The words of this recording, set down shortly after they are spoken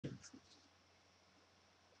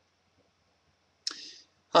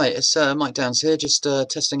Hi, it's Mike Downs here, just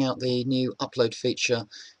testing out the new upload feature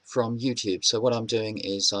from YouTube. So what I'm doing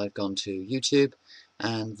is I've gone to YouTube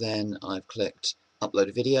and then I've clicked upload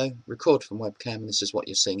a video, record from webcam, and this is what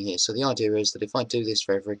you're seeing here. So the idea is that if I do this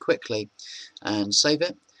very quickly and save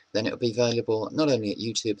it, then it'll be available not only at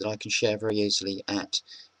YouTube, that I can share very easily at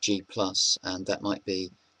G+, and that might be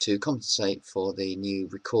to compensate for the new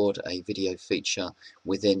record a video feature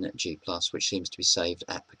within G+, which seems to be saved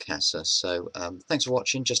at Picasa. So thanks for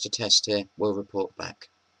watching, just a test here, we'll report back.